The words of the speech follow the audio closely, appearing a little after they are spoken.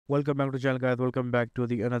Welcome back to the channel, guys. Welcome back to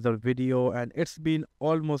the another video. And it's been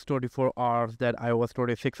almost 24 hours that iOS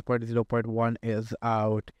 26.0.1 is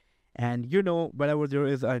out. And whenever there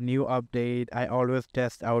is a new update, I always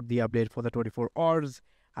test out the update for the 24 hours.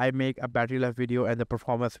 I make a battery life video and the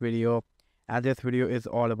performance video. And this video is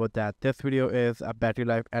all about that. This video is a battery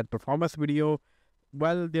life and performance video.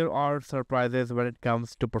 Well, there are surprises when it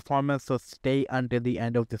comes to performance, so stay until the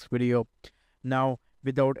end of this video. Now,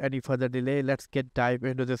 without any further delay, let's dive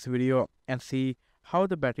into this video and see how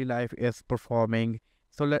the battery life is performing.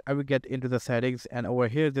 So I will get into the settings, and over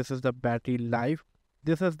here this is the battery life.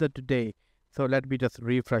 This is the today. So let me just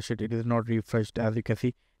refresh it. It is not refreshed, as you can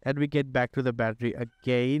see. Let me get back to the battery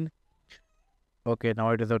again. Okay, now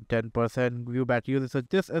it is on 10% view battery use. So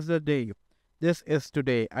this is the day. This is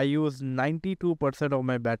today. I use 92% of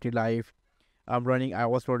my battery life. I'm running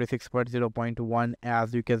iOS 26.0.1,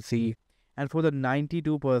 as you can see. And for the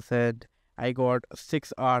 92%, I got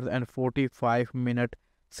 6 hours and 45 minute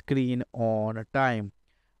screen on time.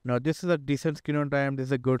 Now this is a decent screen on time. This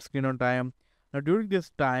is a good screen on time. Now during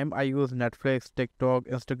this time, I use Netflix, TikTok,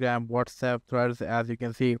 Instagram, WhatsApp, Threads, as you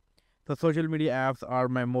can see. The social media apps are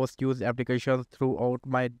my most used applications throughout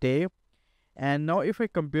my day. And now if I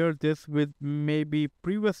compare this with maybe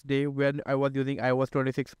previous day when I was using iOS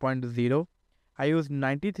 26.0, I used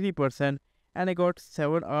 93%. And I got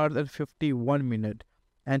 7 hours and 51 minutes.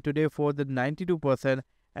 And today for the 92%,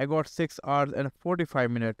 I got 6 hours and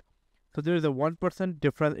 45 minutes. So there is a 1%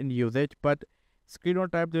 difference in usage, but screen on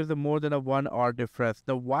time there is a more than a 1 hour difference.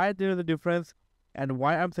 Now why there is a difference and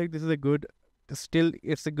why I'm saying this is a good, still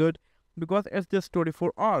it's a good, because it's just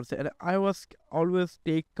 24 hours and iOS always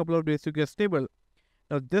take a couple of days to get stable.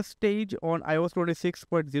 Now this stage on iOS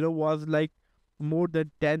 26.0 was like more than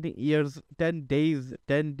 10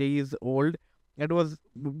 days old. It was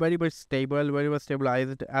very much stable, very much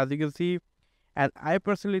stabilized, as you can see. And I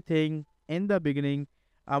personally think in the beginning,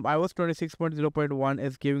 iOS 26.0.1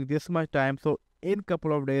 is giving this much time, so in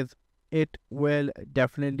couple of days it will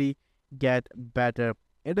definitely get better.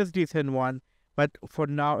 It is decent one, but for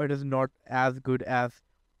now it is not as good as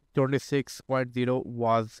 26.0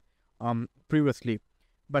 was previously.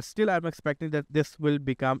 But still, I'm expecting that this will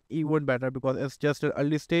become even better because it's just an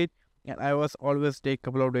early stage and iOS always take a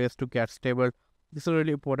couple of days to get stable. This is a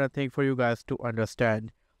really important thing for you guys to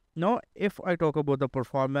understand. Now, if I talk about the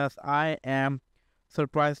performance, I am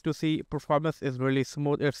surprised to see performance is really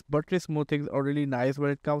smooth. Its buttery smoothings are really nice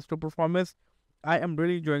when it comes to performance. I am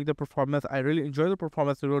really enjoying the performance. I really enjoy the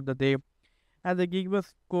performance throughout the day. And the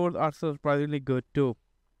Geekbench scores are surprisingly good too.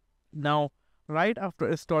 Now, right after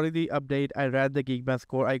installing the update, I ran the Geekbench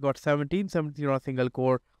score. I got 1773 on a single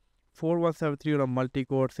core, 4173 on a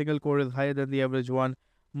multi-core. Single core is higher than the average one.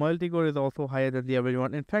 Multi-core is also higher than the average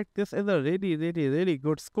one. In fact, this is a really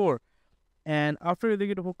good score. And after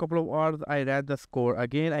using it for a couple of hours, I ran the score.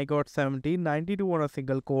 Again, I got 1792 on a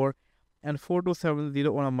single core and 4270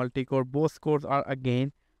 on a multi-core. Both scores are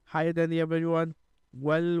again higher than the average one.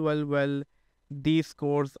 Well. These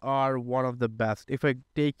scores are one of the best. If I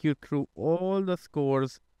take you through all the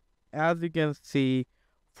scores, as you can see,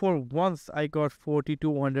 for once I got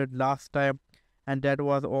 4200 last time, and that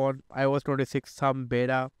was on iOS 26 some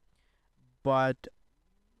beta. But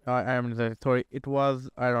I'm sorry, it was,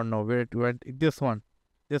 I don't know where it went. This one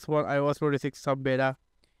iOS 26 some beta,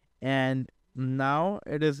 and now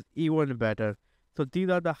it is even better. So these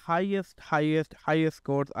are the highest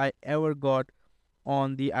scores I ever got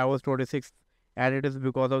on the iOS 26. And it is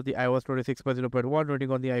because of the iOS 26.0.1 running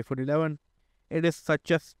on the iPhone 11. It is such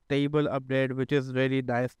a stable update, which is really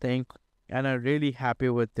nice thing, and I'm really happy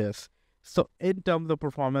with this. So in terms of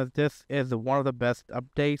performance, this is one of the best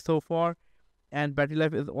updates so far, and battery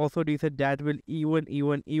life is also decent. That will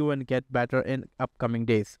even get better in upcoming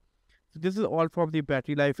days. So this is all from the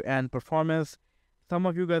battery life and performance. Some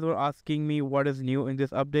of you guys were asking me what is new in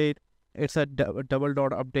this update. It's a double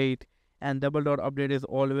dot update. And double dot update is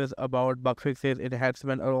always about bug fixes,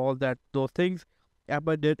 enhancement, or all those things.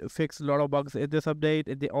 Apple did fix a lot of bugs in this update,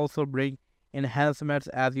 and they also bring enhancements,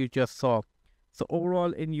 as you just saw. So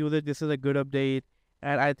overall, in usage, this is a good update,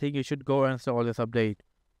 and I think you should go and install this update.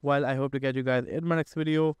 Well, I hope to catch you guys in my next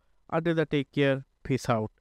video. Until then, take care. Peace out.